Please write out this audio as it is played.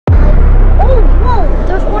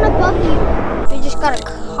got a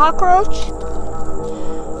cockroach.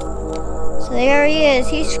 So there he is,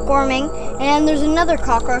 he's squirming. And there's another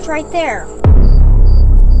cockroach right there.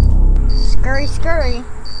 Scurry, scurry.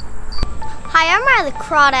 Hi, I'm Ryder the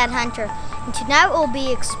Crawdad Hunter, and tonight we'll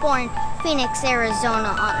be exploring Phoenix, Arizona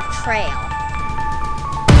on a trail.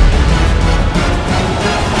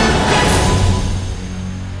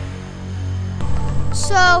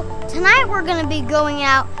 So tonight we're going to be going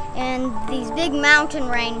out in these big mountain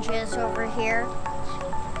ranges over here,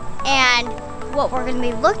 and what we're going to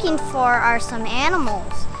be looking for are some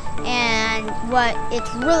animals. And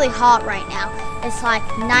it's really hot right now. It's like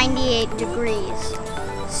 98 degrees.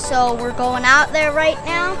 So we're going out there right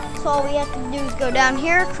now. So all we have to do is go down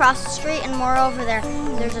here, cross the street, and we're over there.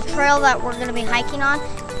 There's a trail that we're going to be hiking on.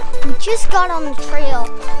 We just got on the trail,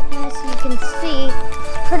 and as you can see,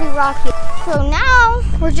 it's pretty rocky. So now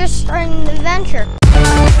we're just starting the adventure.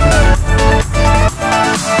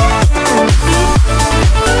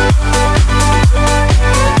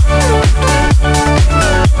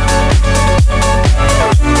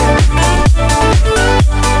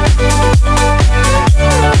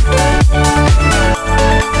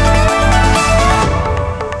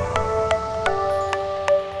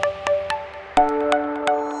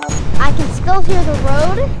 I can still hear the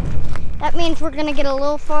road. That means we're gonna get a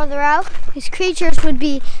little farther out. These creatures would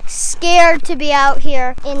be scared to be out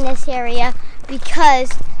here in this area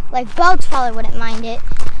because, like, bugs probably wouldn't mind it,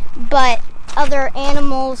 but other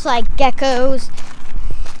animals like geckos,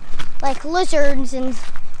 like lizards and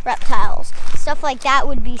reptiles, stuff like that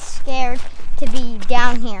would be scared to be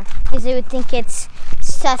down here because they would think it's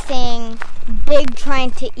something big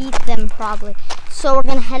trying to eat them probably. So we're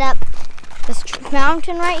gonna head up this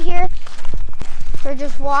mountain right here. We're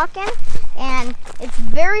just walking, and it's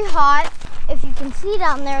very hot. If you can see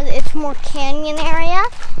down there, it's more canyon area.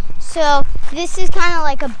 So this is kind of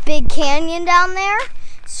like a big canyon down there.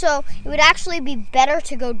 So it would actually be better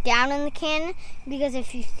to go down in the canyon, because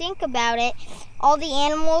if you think about it, all the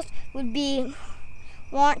animals would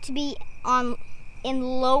want to be in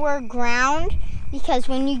lower ground, because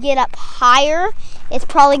when you get up higher, it's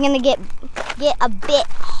probably going to get a bit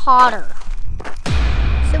hotter.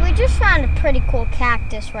 So we just found a pretty cool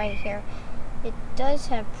cactus right here. It does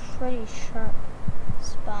have pretty sharp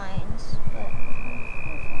spines, but I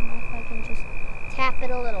don't know if I can just tap it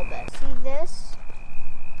a little bit. See this?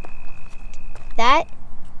 That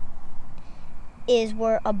is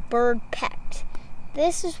where a bird pecked.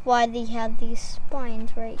 This is why they have these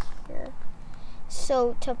spines right here.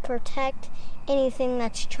 So to protect anything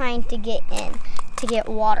that's trying to get in, to get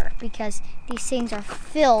water, because these things are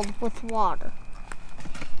filled with water.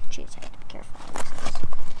 Jeez, I have to be careful.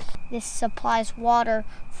 This supplies water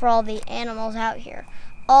for all the animals out here.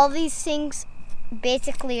 All these things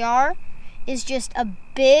basically is just a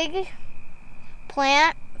big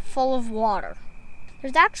plant full of water.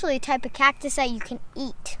 There's actually a type of cactus that you can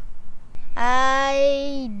eat.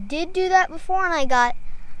 I did do that before, and I got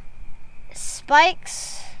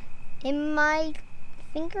spikes in my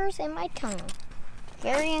fingers and my tongue.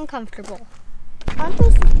 Very uncomfortable. Aren't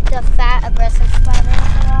those the fat, aggressive spiders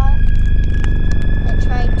a lot that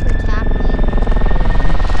tried to attack me?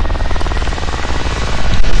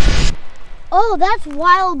 Oh, that's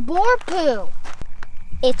wild boar poo.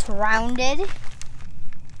 It's rounded,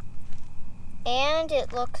 and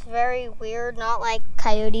it looks very weird, not like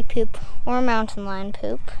coyote poop or mountain lion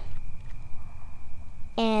poop.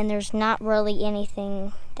 And there's not really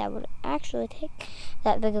anything that would actually take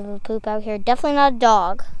that big of a poop out here. Definitely not a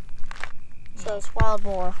dog. So it's wild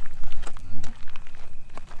boar.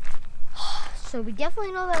 So we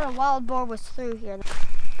definitely know that a wild boar was through here.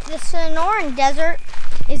 The Sonoran Desert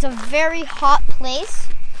is a very hot place,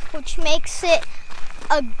 which makes it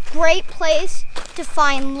a great place to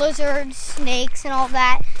find lizards, snakes, and all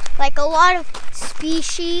that. Like a lot of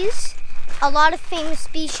species, a lot of famous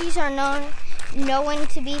species are known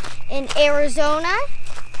to be in Arizona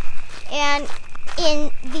and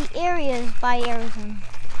in the areas by Arizona.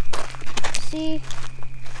 See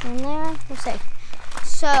in there? We'll see.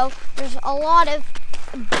 So there's a lot of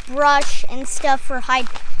brush and stuff for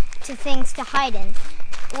things to hide in,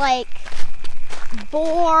 like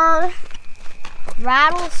boar,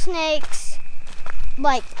 rattlesnakes.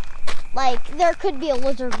 Like there could be a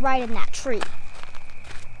lizard right in that tree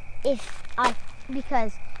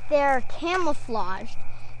because they're camouflaged.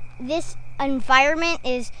 This environment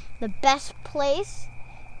is the best place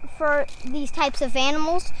for these types of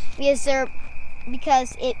animals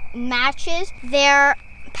because it matches their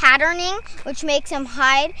patterning, which makes them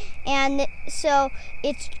hide, and so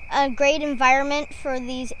it's a great environment for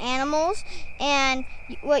these animals. And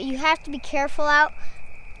what you have to be careful out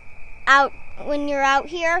when you're out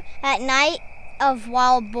here at night of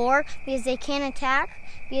wild boar, because they can attack,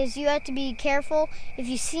 because you have to be careful. If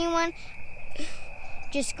you see one,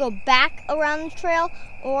 just go back around the trail,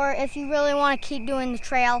 or if you really want to keep doing the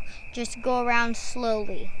trail, just go around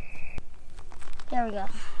slowly. There we go.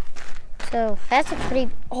 So that's a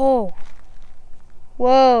pretty, oh,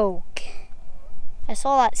 whoa. I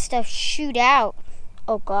saw that stuff shoot out.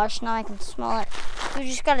 Oh gosh, now I can smell it. We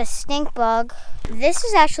just got a stink bug. This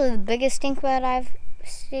is actually the biggest stink bug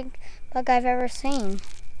I've ever seen.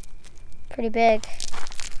 Pretty big.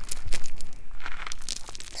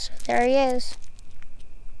 So there he is.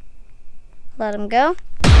 Let him go.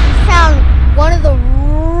 We found one of the,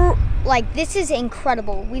 like, this is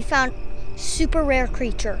incredible. We found super rare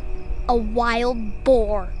creature, a wild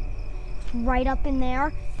boar. Right up in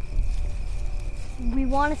there. We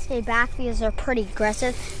want to stay back because they're pretty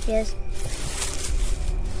aggressive. Because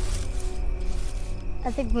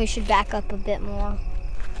I think we should back up a bit more.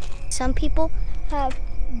 Some people have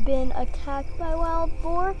been attacked by wild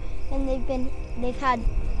boar and they've had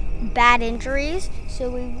bad injuries.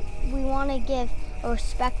 So we want to give a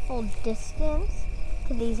respectful distance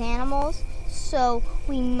to these animals. So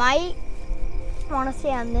we might want to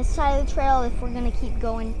stay on this side of the trail if we're going to keep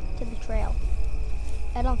going to the trail.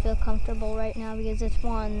 I don't feel comfortable right now because it's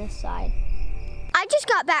more on this side. I just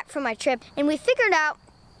got back from my trip and we figured out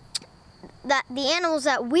that the animals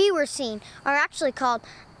that we were seeing are actually called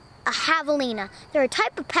a javelina. They're a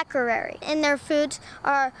type of peccary, and their foods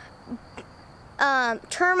are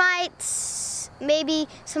termites, maybe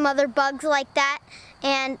some other bugs like that,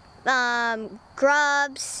 and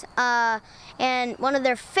grubs, and one of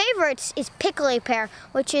their favorites is prickly pear,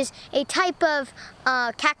 which is a type of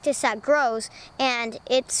cactus that grows, and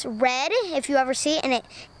it's red if you ever see it, and it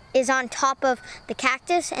is on top of the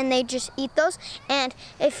cactus, and they just eat those. And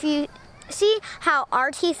if you see how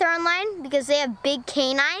our teeth are in line, because they have big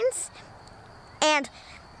canines, and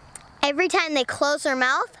every time they close their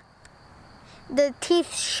mouth, the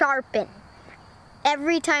teeth sharpen.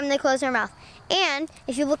 Every time they close their mouth. And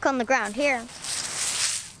if you look on the ground here,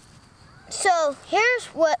 so here's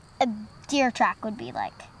what a deer track would be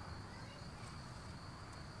like.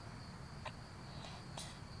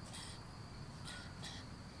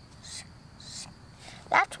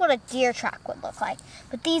 That's what a deer track would look like.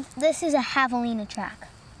 But this is a javelina track.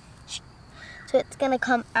 So it's gonna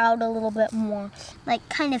come out a little bit more, like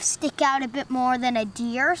kind of stick out a bit more than a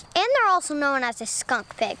deer's. And they're also known as a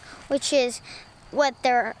skunk pig, which is what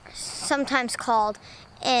they're sometimes called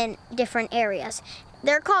in different areas.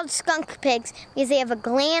 They're called skunk pigs because they have a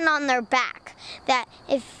gland on their back that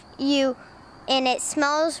and it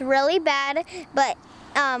smells really bad, but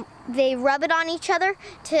they rub it on each other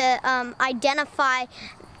to identify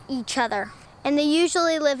each other. And they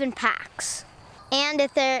usually live in packs. And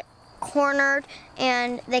if they're cornered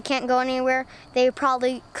and they can't go anywhere, they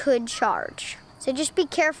probably could charge. So just be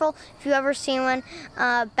careful if you ever see one.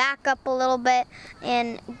 Back up a little bit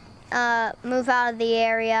and move out of the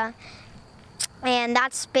area. And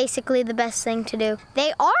that's basically the best thing to do.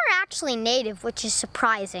 They are actually native, which is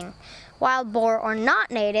surprising. Wild boar are not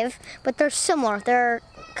native, but they're similar. They're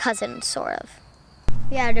cousins, sort of.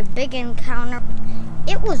 We had a big encounter.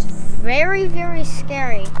 It was very, very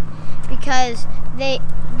scary because they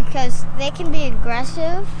can be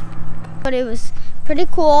aggressive, but it was pretty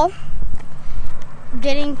cool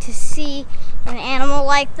getting to see an animal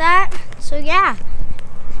like that. So yeah,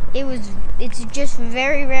 it's just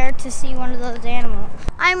very rare to see one of those animals.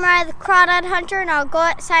 I'm Ryder the Crawdad Hunter, and I'll go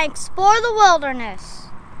outside and explore the wilderness.